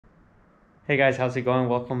Hey guys, how's it going?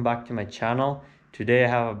 Welcome back to my channel. Today I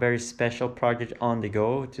have a very special project on the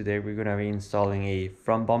go. Today we're going to be installing a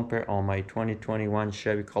front bumper on my 2021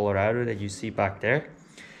 Chevy Colorado that you see back there.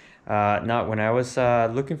 Now when I was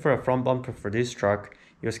looking for a front bumper for this truck,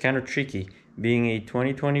 it was kind of tricky. Being a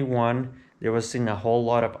 2021, there wasn't a whole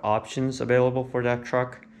lot of options available for that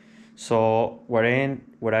truck. So what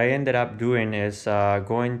I ended up doing is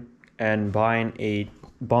going and buying a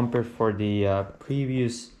bumper for the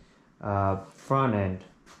previous front end,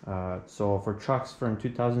 so for trucks from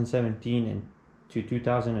 2017 and to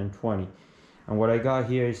 2020. And what I got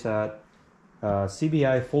here is a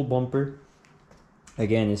CBI full bumper.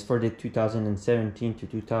 Again, it's for the 2017 to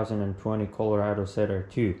 2020 Colorado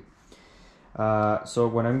ZR2. So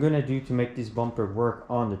what I'm gonna do to make this bumper work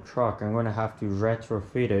on the truck, I'm gonna have to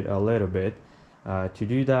retrofit it a little bit. To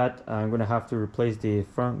do that, I'm gonna have to replace the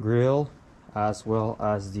front grille as well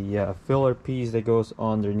as the filler piece that goes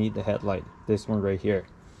underneath the headlight, this one right here.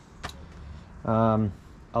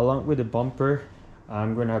 Along with the bumper,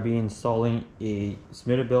 I'm gonna be installing a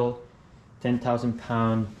Smithville 10,000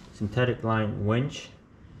 pound synthetic line winch.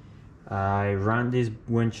 I ran these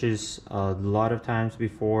winches a lot of times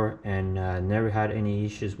before and never had any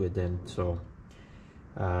issues with them, so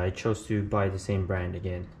I chose to buy the same brand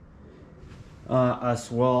again.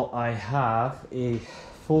 As well, I have a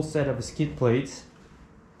full set of skid plates,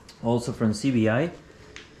 also from CBI.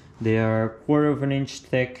 They are 1/4 of an inch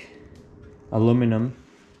thick aluminum.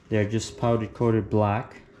 They are just powder coated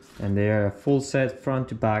black, and they are a full set front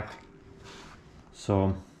to back.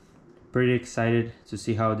 So pretty excited to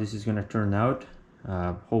see how this is gonna turn out.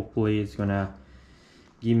 Hopefully it's gonna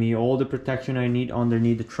give me all the protection I need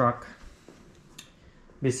underneath the truck.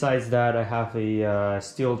 Besides that, I have a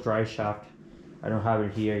steel dry shaft. I don't have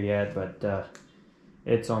it here yet, but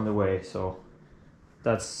it's on the way, so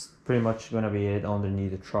that's pretty much gonna be it underneath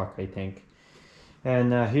the truck, I think.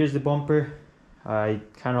 And here's the bumper. I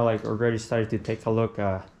kind of like already started to take a look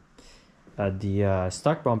at the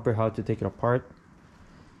stock bumper, how to take it apart,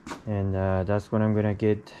 and that's what I'm gonna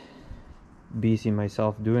get busy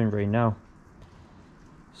myself doing right now.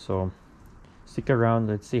 So stick around,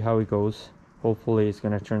 let's see how it goes. Hopefully it's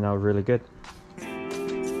gonna turn out really good.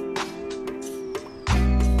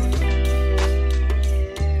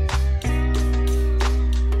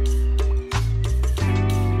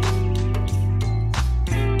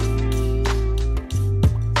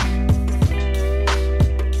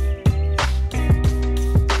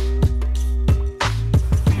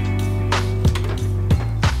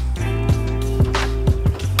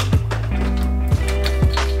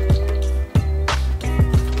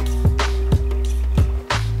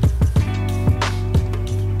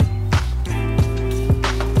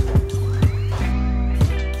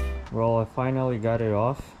 Well, I finally got it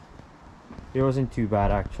off. It wasn't too bad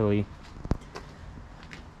actually.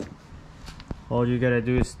 All you gotta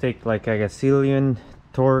do is take like a gazillion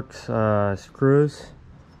Torx screws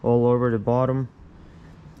all over the bottom,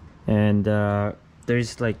 and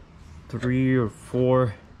there's like 3 or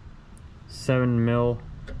 4 7mm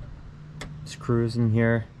screws in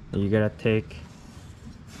here that you gotta take,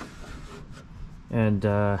 and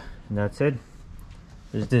that's it.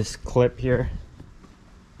 There's this clip here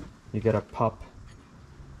you gotta pop,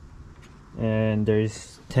 and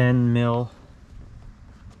there's 10mm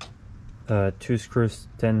 2 screws,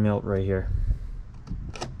 10mm right here.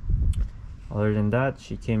 Other than that,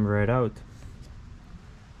 she came right out.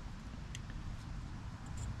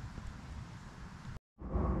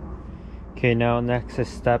 Okay, now next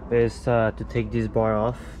step is to take this bar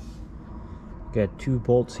off. Got 2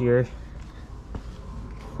 bolts here,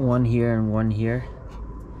 one here and one here.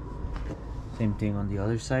 Same thing on the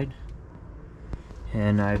other side.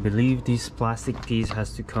 And I believe this plastic piece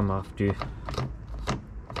has to come off too.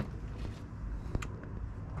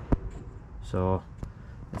 So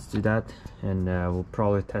let's do that, and we'll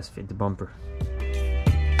probably test fit the bumper.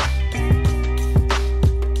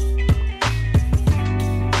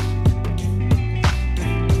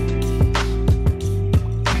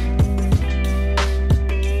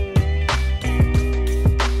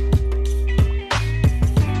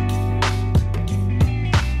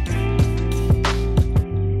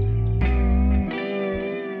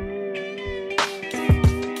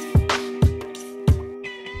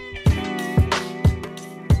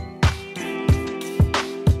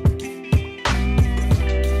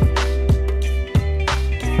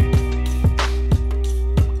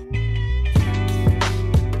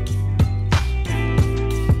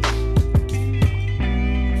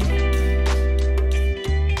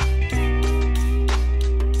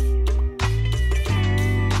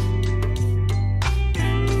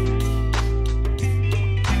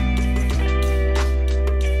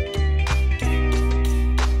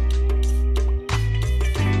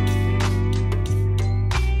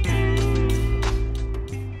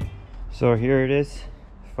 So here it is,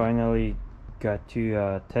 finally got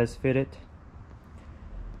to test fit it.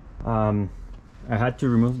 I had to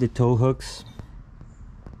remove the tow hooks.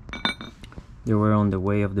 They were on the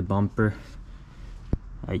way of the bumper.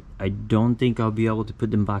 I don't think I'll be able to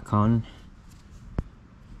put them back on,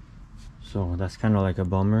 so that's kind of like a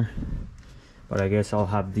bummer, but I guess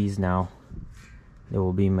I'll have these now. They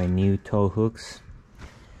will be my new tow hooks.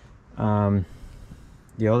 The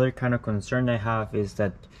other kind of concern I have is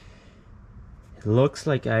that it looks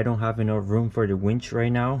like I don't have enough room for the winch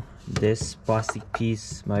right now. This plastic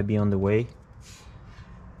piece might be on the way.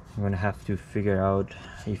 I'm gonna have to figure out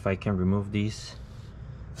if I can remove these.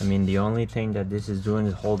 I mean, the only thing that this is doing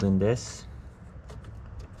is holding this,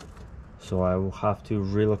 so I will have to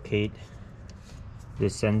relocate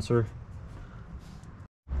this sensor.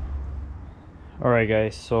 Alright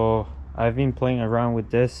guys, so I've been playing around with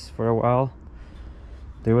this for a while.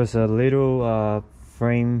 There was a little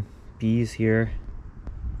frame piece here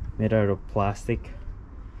made out of plastic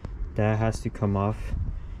that has to come off,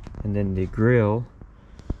 and then the grill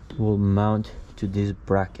will mount to these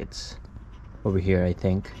brackets over here, I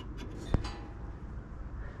think.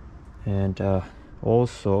 And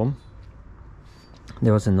also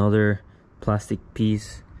there was another plastic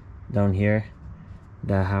piece down here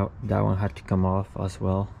that one had to come off as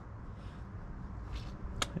well.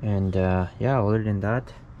 And yeah, other than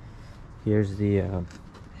that, here's the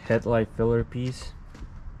headlight filler piece.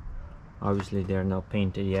 Obviously they're not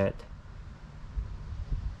painted yet,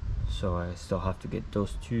 so I still have to get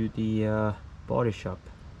those to the body shop.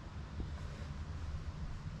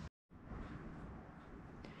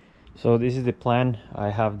 So this is the plan. I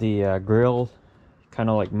have the grill kind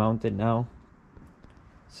of like mounted now.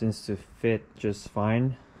 Seems to fit just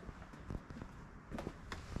fine.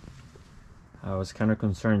 I was kind of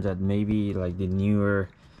concerned that maybe like the newer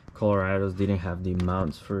Colorados didn't have the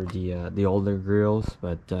mounts for the older grills,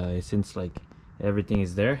 but it seems like everything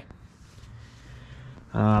is there.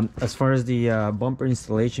 As far as the bumper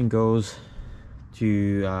installation goes,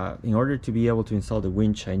 in order to be able to install the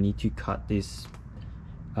winch, I need to cut this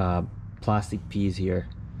plastic piece here.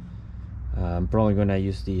 I'm probably gonna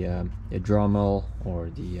use the Dremel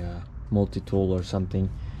or the multi-tool or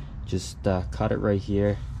something. Just cut it right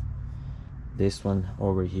here, this one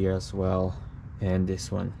over here as well, and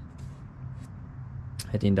this one.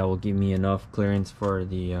 I think that will give me enough clearance for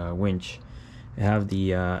the winch. I have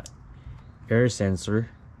the air sensor.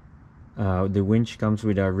 The winch comes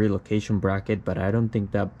with a relocation bracket, but I don't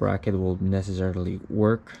think that bracket will necessarily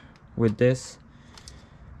work with this.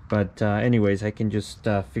 But anyways, I can just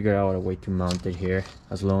figure out a way to mount it here,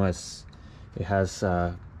 as long as it has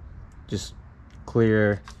just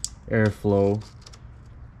clear airflow.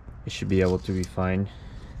 It should be able to be fine.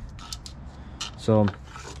 So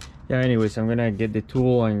yeah, anyways, I'm gonna get the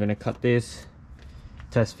tool. I'm gonna cut this,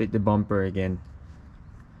 test fit the bumper again.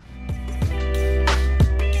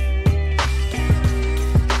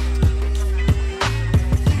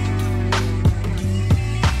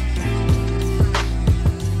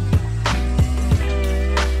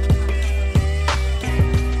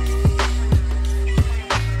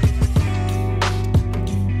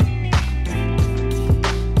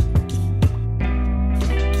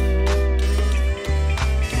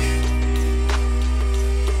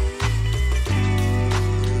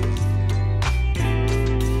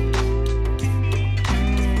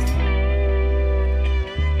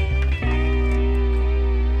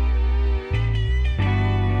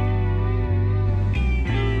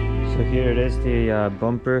 Here it is, the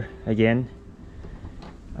bumper again.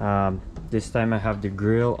 This time I have the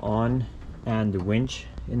grill on and the winch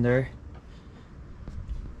in there.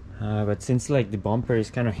 But since like the bumper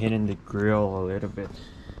is kind of hitting the grill a little bit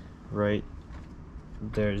right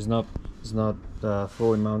there, it's not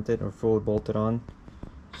fully mounted or fully bolted on.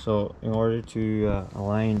 So in order to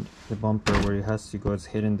align the bumper where it has to go, it's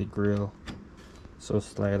hitting the grill so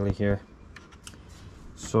slightly here.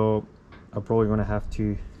 So I'm probably gonna have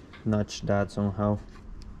to notch that somehow.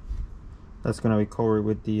 That's gonna be covered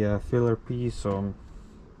with the filler piece, so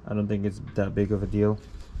I don't think it's that big of a deal.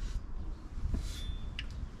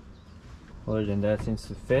 Other than that, seems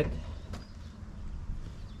to fit.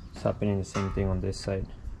 It's happening the same thing on this side,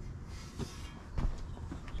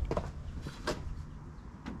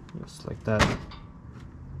 just like that.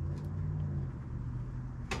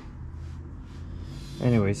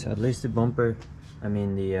 Anyways, at least the bumper, I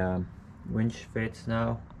mean the winch fits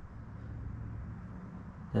now.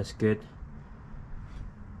 That's good.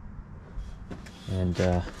 And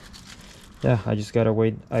yeah, I just gotta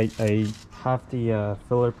wait. I have the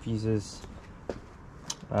filler pieces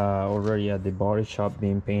already at the body shop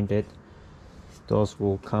being painted. those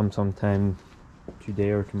will come sometime today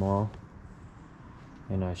or tomorrow,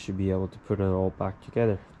 and I should be able to put it all back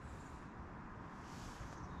together.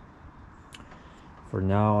 For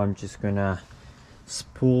now, I'm just gonna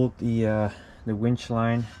spool the winch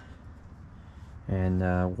line and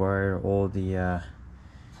wire all the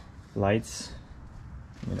lights.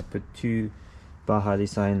 I'm gonna put 2 Baja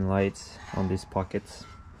design lights on these pockets,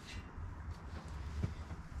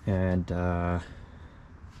 and I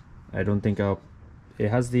don't think it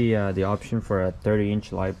has the option for a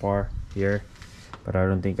 30-inch light bar here, but I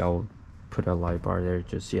don't think I'll put a light bar there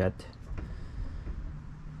just yet.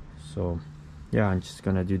 So yeah, I'm just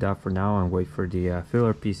gonna do that for now and wait for the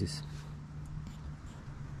filler pieces.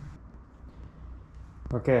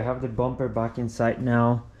 Okay, I have the bumper back inside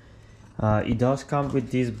now. It does come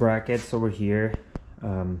with these brackets over here.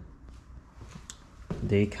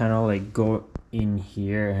 They kind of like go in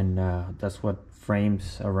here, and that's what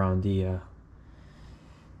frames around the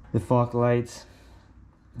fog lights.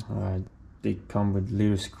 They come with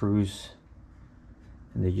little screws,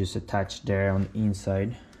 and they just attach there on the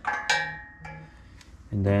inside.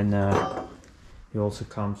 And then it also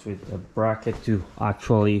comes with a bracket to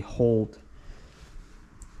actually hold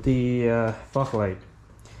the fog light.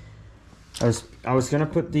 I was gonna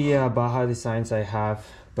put the Baja designs I have,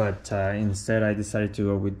 but instead I decided to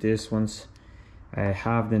go with these ones. I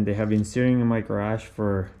have them. They have been sitting in my garage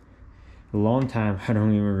for a long time. I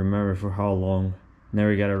don't even remember for how long.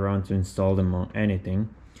 Never got around to install them on anything.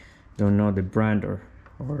 Don't know the brand or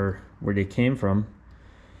where they came from,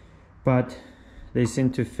 but they seem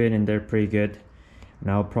to fit in there pretty good. And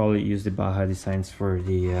I'll probably use the Baja designs for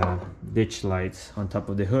the ditch lights on top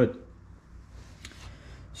of the hood.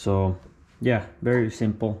 So yeah, very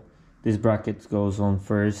simple. This bracket goes on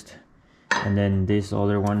first, and then this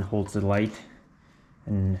other one holds the light,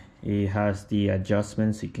 and it has the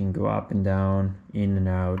adjustments. You can go up and down, in and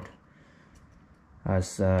out,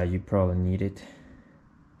 as you probably need it.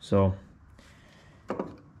 So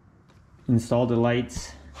install the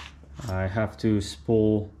lights. I have to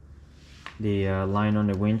spool the line on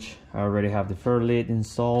the winch. I already have the fur lid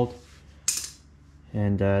installed,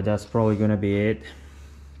 and that's probably gonna be it.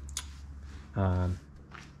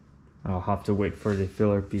 I'll have to wait for the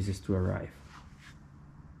filler pieces to arrive.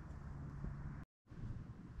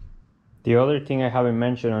 The other thing I haven't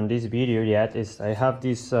mentioned on this video yet is I have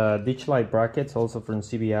these ditch light brackets also from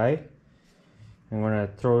CBI. I'm gonna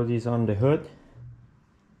throw these on the hood,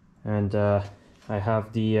 and I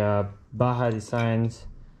have the Baja Designs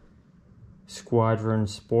Squadron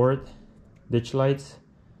Sport ditch lights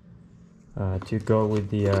to go with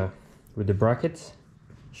the brackets.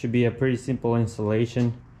 Should be a pretty simple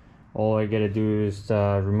installation. All I gotta do is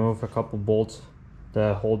remove a couple bolts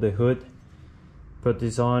that hold the hood, put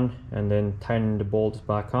this on, and then tighten the bolts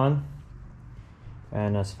back on.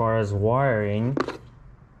 And as far as wiring,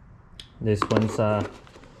 this one's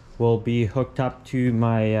will be hooked up to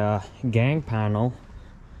my gang panel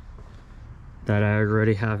that I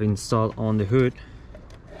already have installed on the hood.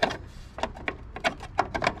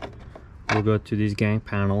 We'll go to this gang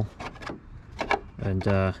panel, and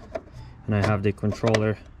I have the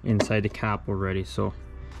controller inside the cap already, so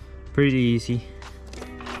pretty easy.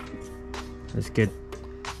 Let's get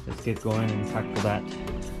going and tackle that.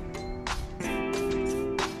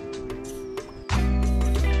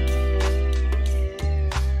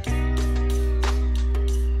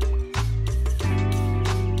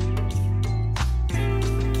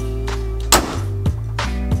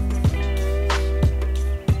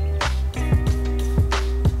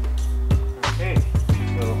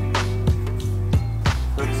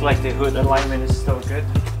 Like the hood alignment is still good.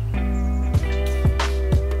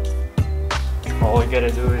 All we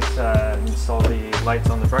gotta do is install the lights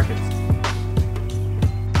on the brackets.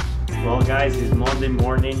 Well guys, it's Monday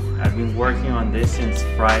morning. I've been working on this since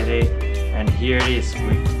Friday, and here it is.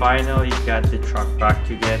 We finally got the truck back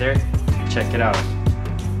together. Check it out.